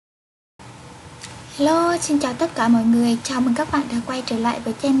Hello, xin chào tất cả mọi người. Chào mừng các bạn đã quay trở lại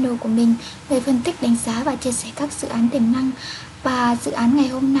với channel của mình, người phân tích, đánh giá và chia sẻ các dự án tiềm năng. Và dự án ngày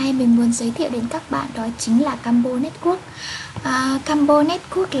hôm nay mình muốn giới thiệu đến các bạn đó chính là Combo Network. Combo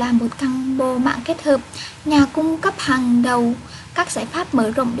Network là một combo mạng kết hợp, nhà cung cấp hàng đầu các giải pháp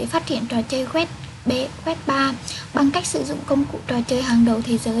mở rộng để phát triển trò chơi Web3 bằng cách sử dụng công cụ trò chơi hàng đầu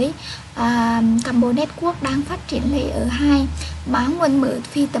thế giới. Combo Network đang phát triển layer 2, mã nguồn mở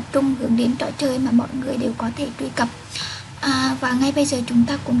phi tập trung hướng đến trò chơi mà mọi người đều có thể truy cập. Và ngay bây giờ chúng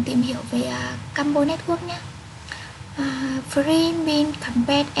ta cùng tìm hiểu về Combo Network nhé. Free means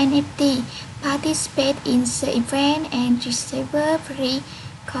combat NFT, participate in the event and receive free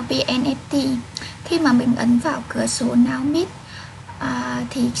copy NFT. Khi mà mình ấn vào cửa sổ Now Meet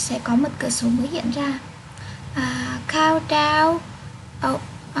thì sẽ có một cửa sổ mới hiện ra. Countdown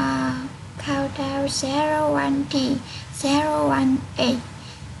 013 018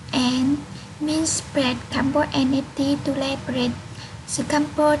 and means spread combo NFT to leverage the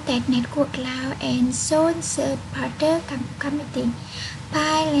combo tech network cloud and zone the partner community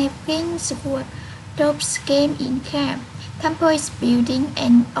by leveraging the world Rob's game in camp. Combo is building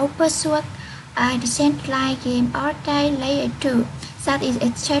an open source decentralized game online layer 2 that is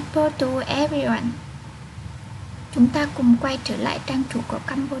accessible to everyone. Chúng ta cùng quay trở lại trang chủ của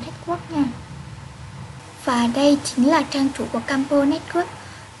Combo Network nha. Và đây chính là trang chủ của Combo Network.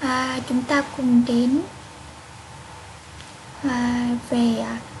 Chúng ta cùng đến về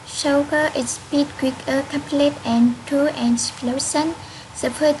Sugar, Speed, Quicker, Complete and True and Explosion. The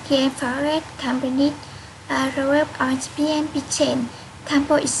first game Forest Company Rollup on BNB chain.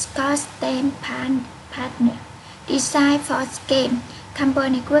 Combo is custom partner. Design for the game. Combo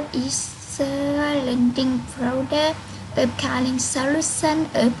Network is the leading provider of calling solution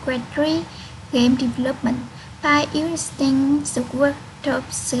of Web3 game development by using the work of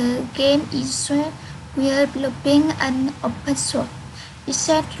the game issuer. We are developing an open source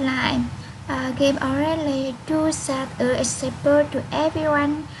decentralized game already to that are accessible to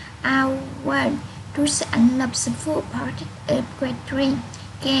everyone out world to unlock the full part of Web3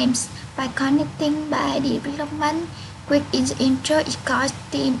 games by connecting by development. Quick in the intro is called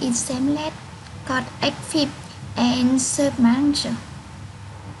team in seamless, called active and serve manager.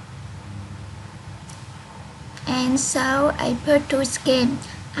 And so I purchased game.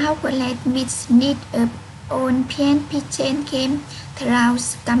 Our wallet meets need of own PNP chain game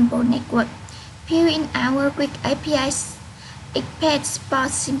throughout Combo Network. View in our quick APIs, expect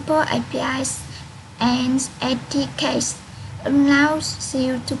support simple APIs and SDKs allows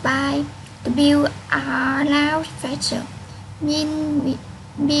you to build allows feature mean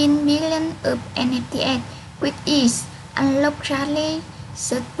million of NFTs with ease. Unlock rally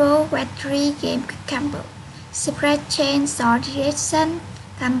support Web3 game combo. Spread chain or direction,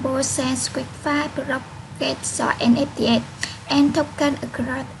 combo sends quick file rocket or NFTs and token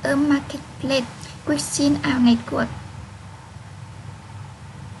across a marketplace within our network.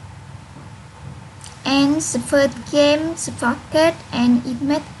 And the first game, the focus and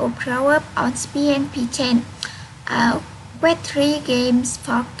image of Rollup on BNP chain. Web3 games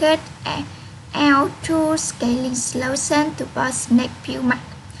focus L2 scaling solution to both next few months.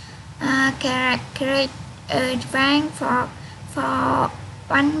 Create a rank for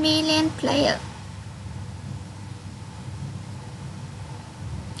 1 million players.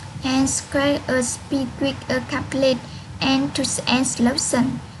 And square a speed quick a complete end-to-end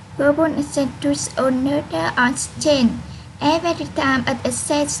solution. Global incentives owner on chain. Every time an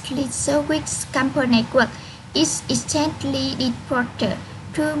asset leads with Combo Network is instantly reported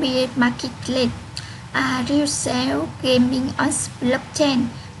to be marketplace. Real sale gaming on blockchain.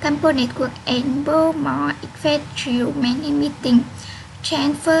 Combo Network enable more effective many meeting,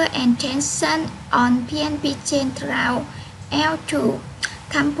 transfer and transaction on BNB chain throughout L2.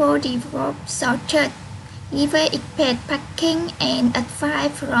 Combo develop sorted, give expert packing and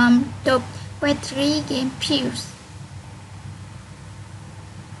advice from top Web3 game peers.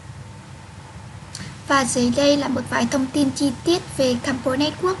 Và dưới đây là một vài thông tin chi tiết về Combo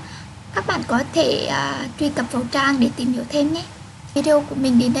Network. Các bạn có thể truy cập vào trang để tìm hiểu thêm nhé. Video của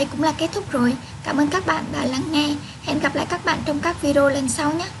mình đến đây cũng là kết thúc rồi. Cảm ơn các bạn đã lắng nghe. Hẹn gặp lại các bạn trong các video lần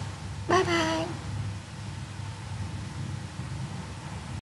sau nhé. Bye bye.